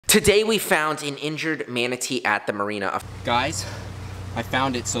Today we found an injured manatee at the marina. Guys, I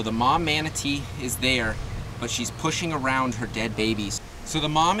found it. So the mom manatee is there, but she's pushing around her dead babies. So the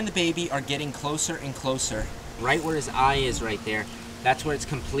mom and the baby are getting closer and closer. Right where his eye is right there, that's where it's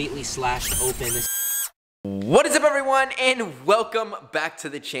completely slashed open. What is up, everyone, and welcome back to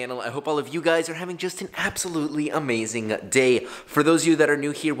the channel. I hope all of you guys are having just an absolutely amazing day. For those of you that are new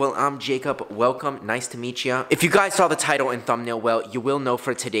here, well, I'm Jacob. Welcome, nice to meet you. If you guys saw the title and thumbnail, well, you will know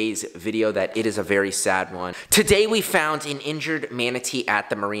for today's video that it is a very sad one. Today we found an injured manatee at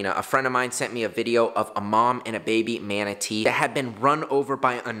the marina. A friend of mine sent me a video of a mom and a baby manatee that had been run over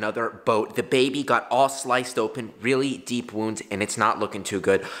by another boat. The baby got all sliced open, really deep wounds, and it's not looking too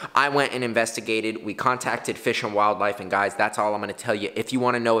good. I went and investigated. We contacted Fish and Wildlife, and guys, that's all I'm going to tell you. If you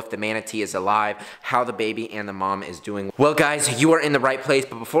want to know if the manatee is alive, how the baby and the mom is doing, well, guys, you are in the right place.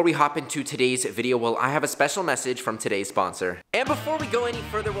 But before we hop into today's video, well, I have a special message from today's sponsor. And before we go any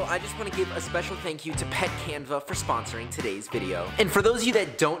further, well, I just want to give a special thank you to Pet Canva for sponsoring today's video. And for those of you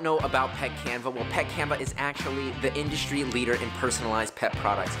that don't know about Pet Canva, well, Pet Canva is actually the industry leader in personalized pet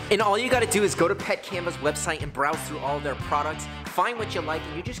products. And all you got to do is go to Pet Canva's website and browse through all their products, find what you like,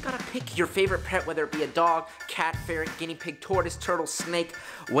 and you just got to pick your favorite pet, whether it be a dog, cat, ferret, guinea pig, tortoise, turtle, snake,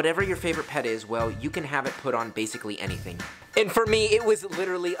 whatever your favorite pet is, well, you can have it put on basically anything. And for me, it was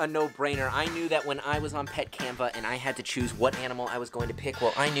literally a no-brainer. I knew that when I was on Pet Canva and I had to choose what animal I was going to pick,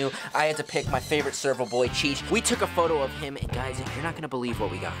 well, I knew I had to pick my favorite serval boy, Cheech. We took a photo of him, and guys, you're not gonna believe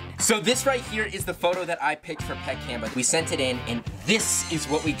what we got. So this right here is the photo that I picked for Pet Canva. We sent it in, and this is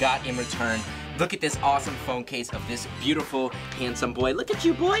what we got in return. Look at this awesome phone case of this beautiful, handsome boy. Look at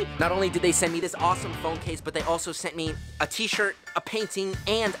you, boy. Not only did they send me this awesome phone case, but they also sent me a t-shirt, a painting,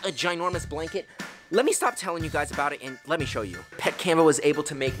 and a ginormous blanket. Let me stop telling you guys about it and let me show you. Pet Canva was able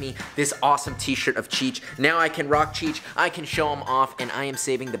to make me this awesome t-shirt of Cheech. Now I can rock Cheech, I can show him off, and I am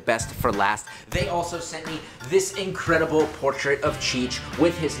saving the best for last. They also sent me this incredible portrait of Cheech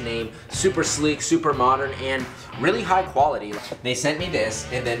with his name. Super sleek, super modern, and really high quality. They sent me this,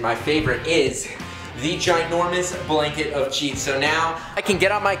 and then my favorite is the ginormous blanket of Cheech. So now I can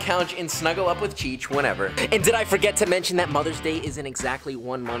get on my couch and snuggle up with Cheech whenever. And did I forget to mention that Mother's Day is in exactly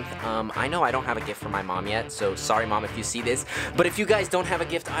 1 month? I know I don't have a gift for my mom yet, so sorry, Mom, if you see this. But if you guys don't have a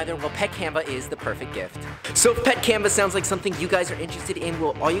gift either, well, Pet Canva is the perfect gift. So if Pet Canva sounds like something you guys are interested in,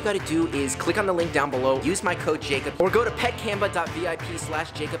 well, all you gotta do is click on the link down below, use my code Jacob, or go to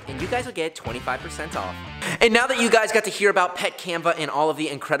petcanva.vip/Jacob, and you guys will get 25% off. And now that you guys got to hear about Pet Canva and all of the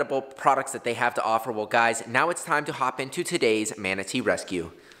incredible products that they have to offer, well, guys, now it's time to hop into today's manatee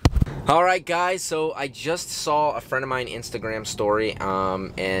rescue. Alright, guys, so I just saw a friend of mine Instagram story,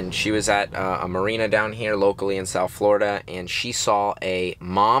 and she was at a marina down here locally in South Florida, and she saw a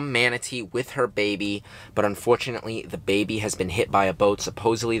mom manatee with her baby, but unfortunately the baby has been hit by a boat.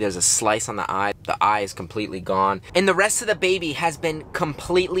 Supposedly there's a slice on the eye is completely gone, and the rest of the baby has been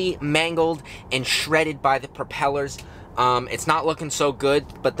completely mangled and shredded by the propellers. It's not looking so good,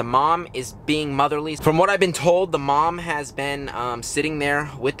 but the mom is being motherly. From what I've been told, the mom has been sitting there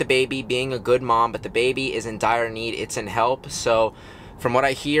with the baby, being a good mom, but the baby is in dire need. It's in help. So from what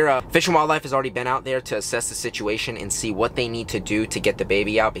I hear, Fish and Wildlife has already been out there to assess the situation and see what they need to do to get the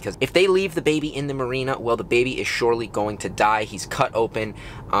baby out, because if they leave the baby in the marina, well, the baby is surely going to die. He's cut open.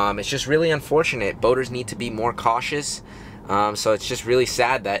 It's just really unfortunate. Boaters need to be more cautious. So it's just really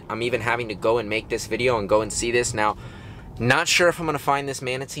sad that I'm even having to go and make this video and go and see this. Now, not sure if I'm gonna find this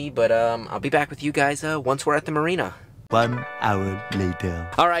manatee, but I'll be back with you guys once we're at the marina. 1 hour later.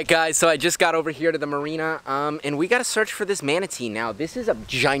 Alright, guys, so I just got over here to the marina, and we gotta search for this manatee. Now, this is a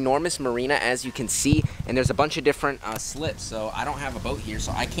ginormous marina, as you can see, and there's a bunch of different slips. So I don't have a boat here,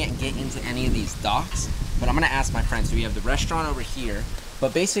 so I can't get into any of these docks, but I'm gonna ask my friends. So we have the restaurant over here,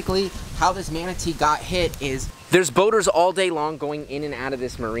 but basically how this manatee got hit is there's boaters all day long going in and out of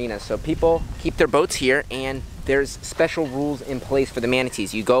this marina. So people keep their boats here, and there's special rules in place for the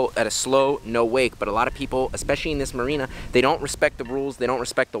manatees. You go at a slow, no wake, but a lot of people, especially in this marina, they don't respect the rules, they don't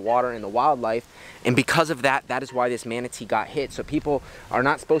respect the water and the wildlife, and because of that, that is why this manatee got hit. So people are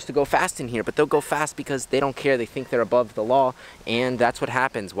not supposed to go fast in here, but they'll go fast because they don't care, they think they're above the law, and that's what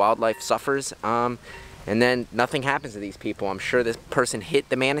happens. Wildlife suffers, and then nothing happens to these people. I'm sure this person hit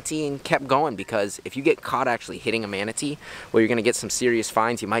the manatee and kept going, because if you get caught actually hitting a manatee, well, you're gonna get some serious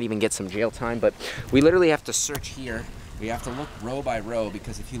fines. You might even get some jail time, but we literally have to search here. We have to look row by row,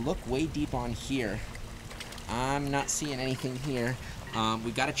 because if you look way deep on here, I'm not seeing anything here.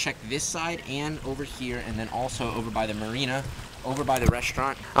 We gotta check this side and over here, and then also over by the marina, over by the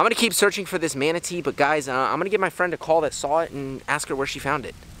restaurant. I'm gonna keep searching for this manatee, but guys, I'm gonna give my friend a call that saw it and ask her where she found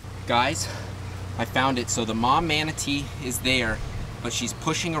it. Guys, I found it. So the mom manatee is there, but she's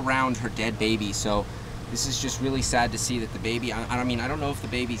pushing around her dead baby. So this is just really sad to see that the baby, I mean, I don't know if the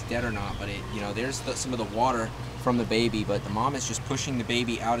baby's dead or not, but there's some of the water from the baby, but the mom is just pushing the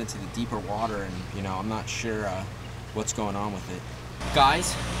baby out into the deeper water, and I'm not sure what's going on with it.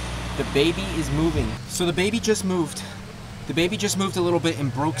 Guys, the baby is moving. So the baby just moved. The baby just moved a little bit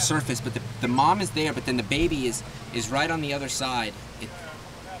and broke surface, but the mom is there, but then the baby is right on the other side.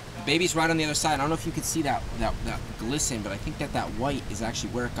 The baby's right on the other side. I don't know if you could see that glisten, but I think that white is actually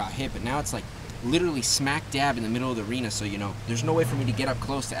where it got hit, but now it's like literally smack dab in the middle of the arena, so there's no way for me to get up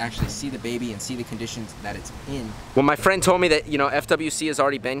close to actually see the baby and see the conditions that it's in. Well, my friend told me that FWC has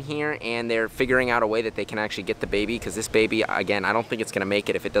already been here and they're figuring out a way that they can actually get the baby, because this baby, again, I don't think it's gonna make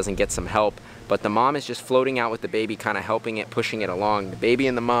it if it doesn't get some help, but the mom is just floating out with the baby, kind of helping it, pushing it along. The baby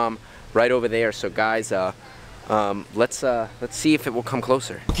and the mom right over there. So guys, let's see if it will come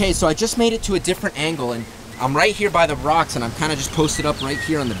closer. Okay, so I just made it to a different angle, and I'm right here by the rocks, and I'm kind of just posted up right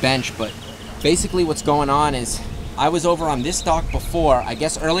here on the bench. But basically what's going on is I was over on this dock before. I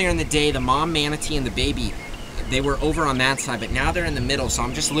guess earlier in the day, the mom manatee and the baby, they were over on that side, but now they're in the middle. So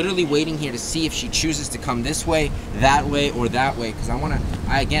I'm just literally waiting here to see if she chooses to come this way, or that way, because I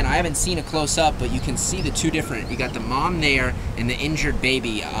haven't seen it close up, but you can see the two different, you got the mom there and the injured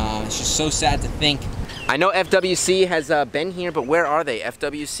baby. It's just so sad to think. I know FWC has been here, but where are they?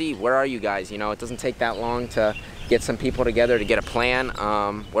 FWC, where are you guys? It doesn't take that long to get some people together to get a plan.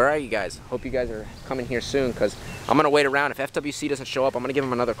 Where are you guys? Hope you guys are coming here soon, because I'm gonna wait around. If FWC doesn't show up, I'm gonna give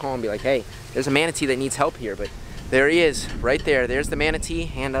them another call and be like, hey, there's a manatee that needs help here. But there he is, right there. There's the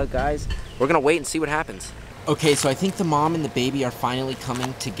manatee, and guys, we're gonna wait and see what happens. Okay, so I think the mom and the baby are finally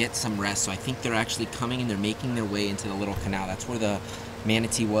coming to get some rest. So I think they're actually coming and they're making their way into the little canal. That's where the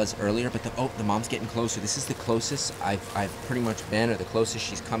manatee was earlier, but the mom's getting closer. This is the closest I've pretty much been, or the closest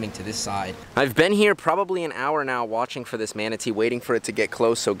she's coming to this side. I've been here probably an hour now watching for this manatee, waiting for it to get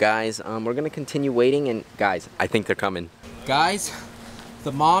close. So guys, we're gonna continue waiting, and guys, I think they're coming. Guys,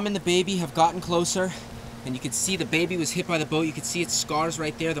 the mom and the baby have gotten closer, and you can see the baby was hit by the boat. You can see its scars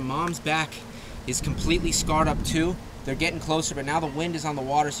right there. The mom's back is completely scarred up too. They're getting closer, but now the wind is on the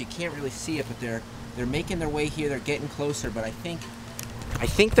water, so you can't really see it, but they're making their way here. They're getting closer, but I think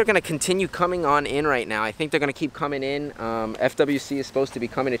they're gonna continue coming on in right now. I think they're gonna keep coming in. FWC is supposed to be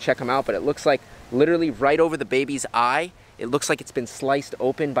coming to check them out, but it looks like literally right over the baby's eye, it looks like it's been sliced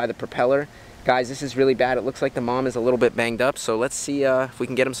open by the propeller. Guys, this is really bad. It looks like the mom is a little bit banged up, so let's see if we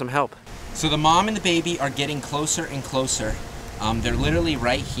can get him some help. So the mom and the baby are getting closer and closer. They're literally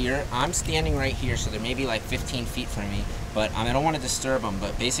right here. I'm standing right here, so they're maybe like 15 feet from me, but I don't want to disturb them,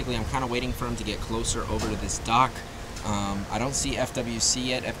 but basically I'm kind of waiting for them to get closer over to this dock. I don't see FWC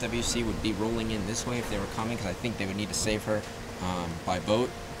yet. FWC would be rolling in this way if they were coming, because I think they would need to save her by boat.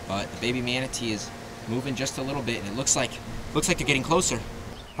 But the baby manatee is moving just a little bit, and it looks like they're getting closer.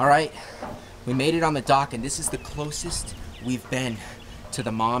 All right, we made it on the dock, and this is the closest we've been to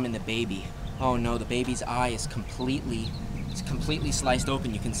the mom and the baby. Oh no, the baby's eye is completely sliced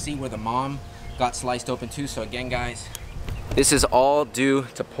open. You can see where the mom got sliced open too. So again, guys, this is all due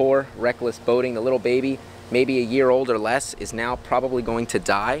to poor, reckless boating. The little baby, maybe a year old or less, is now probably going to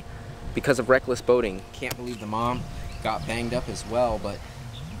die because of reckless boating. Can't believe the mom got banged up as well, but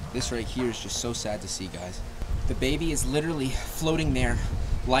this right here is just so sad to see, guys. The baby is literally floating there,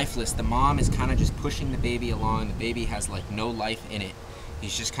 lifeless. The mom is kind of just pushing the baby along. The baby has like no life in it.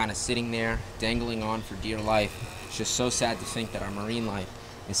 He's just kind of sitting there, dangling on for dear life. It's just so sad to think that our marine life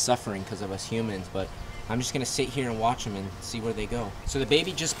is suffering because of us humans, but I'm just gonna sit here and watch them and see where they go. So the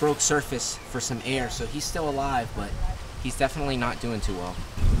baby just broke surface for some air, so he's still alive, but he's definitely not doing too well.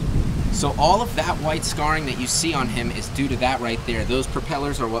 So all of that white scarring that you see on him is due to that right there. Those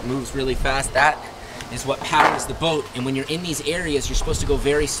propellers are what moves really fast. That is what powers the boat, and when you're in these areas, you're supposed to go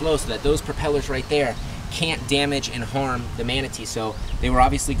very slow so that those propellers right there can't damage and harm the manatee. So they were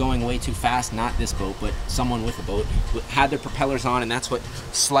obviously going way too fast. Not this boat, but someone with a boat had their propellers on, and that's what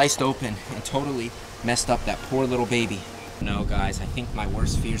sliced open and totally messed up that poor little baby. No, guys, I think my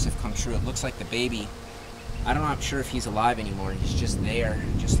worst fears have come true. It looks like the baby, I'm not sure if he's alive anymore. He's just there,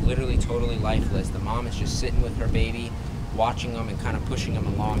 just literally totally lifeless. The mom is just sitting with her baby, watching him and kind of pushing him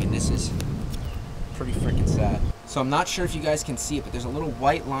along, and this is pretty freaking sad. So I'm not sure if you guys can see it, but there's a little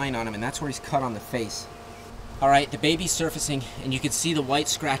white line on him, and that's where he's cut on the face. All right, the baby's surfacing, and you can see the white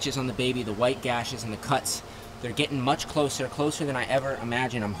scratches on the baby, the white gashes and the cuts. They're getting much closer, closer than I ever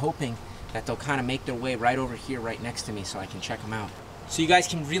imagined. I'm hoping that they'll kind of make their way right over here, right next to me, so I can check them out. So you guys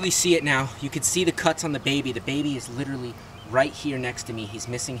can really see it now. You can see the cuts on the baby. The baby is literally right here next to me. He's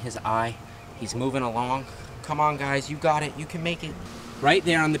missing his eye. He's moving along. Come on, guys, you got it. You can make it. Right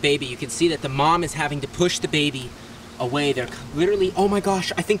there on the baby, you can see that the mom is having to push the baby away. They're literally, oh my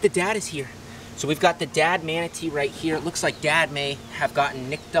gosh, I think the dad is here. So we've got the dad manatee right here. It looks like dad may have gotten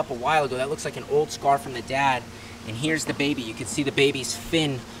nicked up a while ago. That looks like an old scar from the dad. And here's the baby. You can see the baby's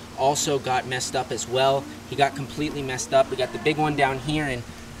fin also got messed up as well. He got completely messed up. We got the big one down here, and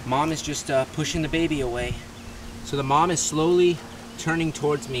mom is just pushing the baby away. So the mom is slowly turning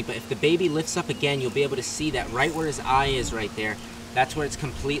towards me, but if the baby lifts up again, you'll be able to see that right where his eye is right there. That's where it's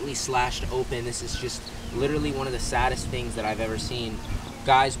completely slashed open. This is just literally one of the saddest things that I've ever seen.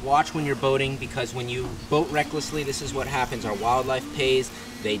 Guys, watch when you're boating, because when you boat recklessly, this is what happens. Our wildlife pays,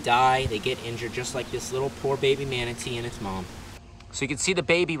 they die, they get injured, just like this little poor baby manatee and its mom. So you can see the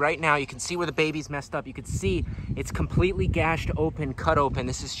baby right now. You can see where the baby's messed up. You can see it's completely gashed open, cut open.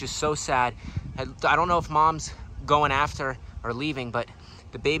 This is just so sad. I don't know if mom's going after or leaving, but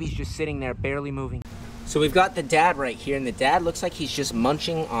the baby's just sitting there barely moving. So we've got the dad right here, and the dad looks like he's just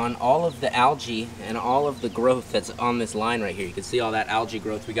munching on all of the algae and all of the growth that's on this line right here. You can see all that algae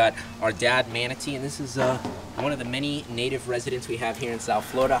growth. We got our dad manatee, and this is one of the many native residents we have here in South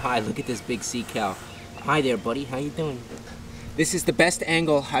Florida. Hi, look at this big sea cow. Hi there, buddy. How you doing? This is the best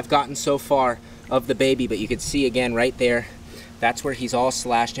angle I've gotten so far of the baby, but you can see again right there, that's where he's all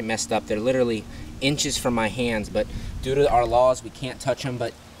slashed and messed up. They're literally inches from my hands, but due to our laws, we can't touch him,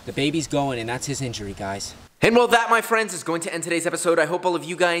 but the baby's going, and that's his injury, guys. And well, that, my friends, is going to end today's episode. I hope all of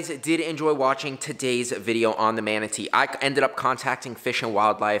you guys did enjoy watching today's video on the manatee. I ended up contacting Fish and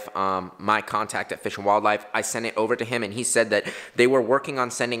Wildlife, my contact at Fish and Wildlife. I sent it over to him, and he said that they were working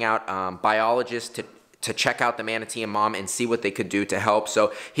on sending out biologists to check out the manatee and mom and see what they could do to help.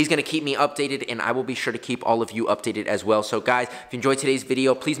 So he's gonna keep me updated, and I will be sure to keep all of you updated as well. So guys, if you enjoyed today's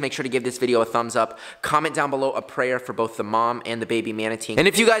video, please make sure to give this video a thumbs up. Comment down below a prayer for both the mom and the baby manatee. And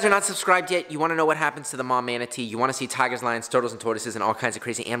if you guys are not subscribed yet, you wanna know what happens to the mom manatee, you wanna see tigers, lions, turtles, and tortoises, and all kinds of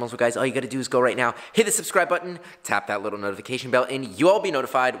crazy animals, well guys, all you gotta do is go right now, hit the subscribe button, tap that little notification bell, and you'll all be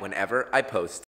notified whenever I post.